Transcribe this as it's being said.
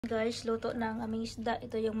Guys, luto na ang aming isda.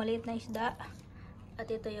 Ito yung maliit na isda at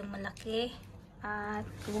ito yung malaki. At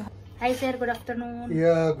hi sir, good afternoon.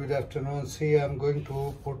 Yeah, good afternoon. See, I'm going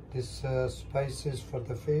to put this spices for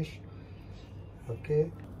the fish. Okay.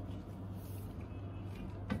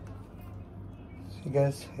 See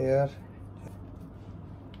guys, here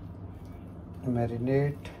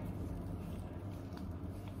marinate,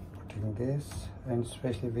 putting this, and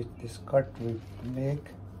especially with this cut we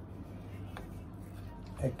make.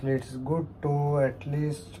 Actually, it's good to at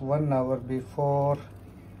least 1 hour before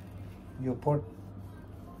you put.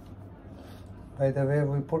 By the way,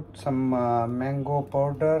 we put some mango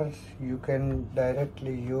powder. You can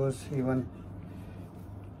directly use even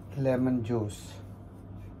lemon juice.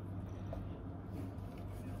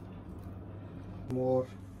 More.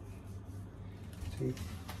 See,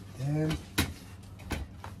 then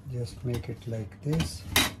just make it like this.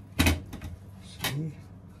 See.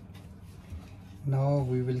 Now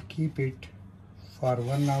we will keep it for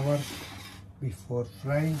 1 hour before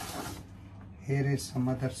frying. Here is some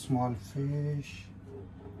other small fish,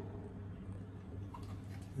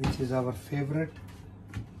 which is our favorite.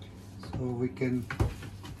 So we can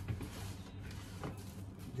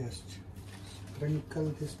just sprinkle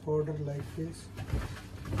this powder like this.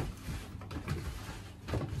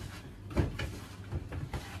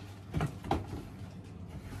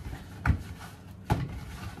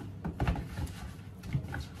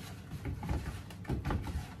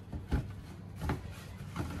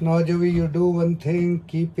 Now Jovy, you do one thing,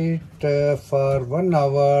 keep it for 1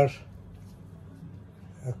 hour.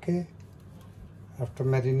 Okay. After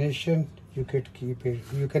marination, you could keep it.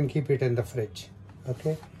 You can keep it in the fridge.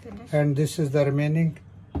 Okay. Finish. And this is the remaining.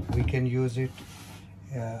 We can use it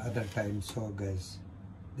other time. So guys,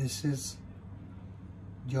 this is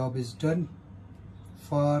job is done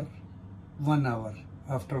for 1 hour.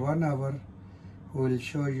 After 1 hour, we will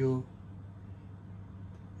show you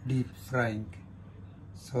deep frying.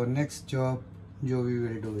 So next job, Jovy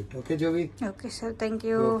will do it. Okay, Jovy? Okay sir, thank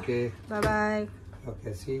you. Okay. Bye-bye.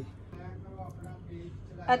 Okay, see?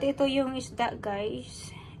 At ito yung isda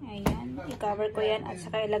guys. Ayan, i-cover ko yan at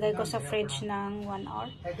saka ilagay ko sa fridge ng 1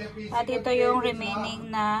 hour. At ito yung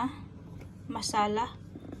remaining na masala.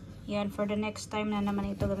 Yan, for the next time na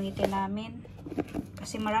naman ito gamitin namin.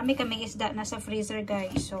 Kasi marami kaming isda na sa freezer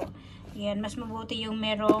guys. So, yan, mas mabuti yung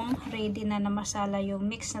merong ready na na masala, yung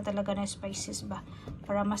mix na talaga na spices ba.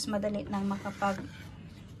 Para mas madali nang makapag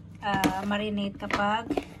marinate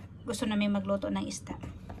kapag gusto namin magluto ng isda.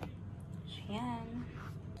 So, yan.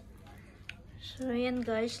 So, yan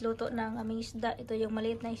guys, luto na ang aming isda. Ito yung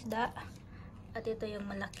maliit na isda. At ito yung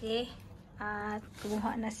malaki. At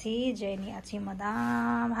kumuha na si Jenny at si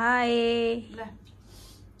Madam. Hi!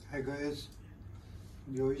 Hi guys.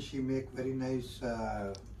 Jovy, she make very nice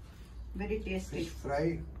Very tasty. fish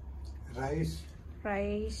fry, rice,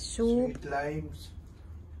 soup, sweet limes,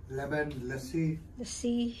 lemon, lassi.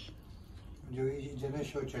 Jovy, Jenny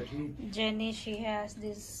show chutney. Jenny, she has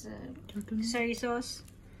this soy sauce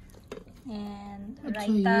and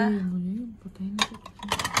raita.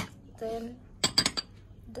 Then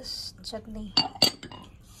this chutney.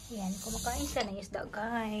 Yan, kumakain ka ng isda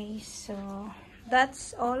guys. So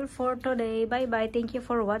that's all for today. Bye bye. Thank you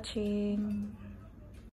for watching.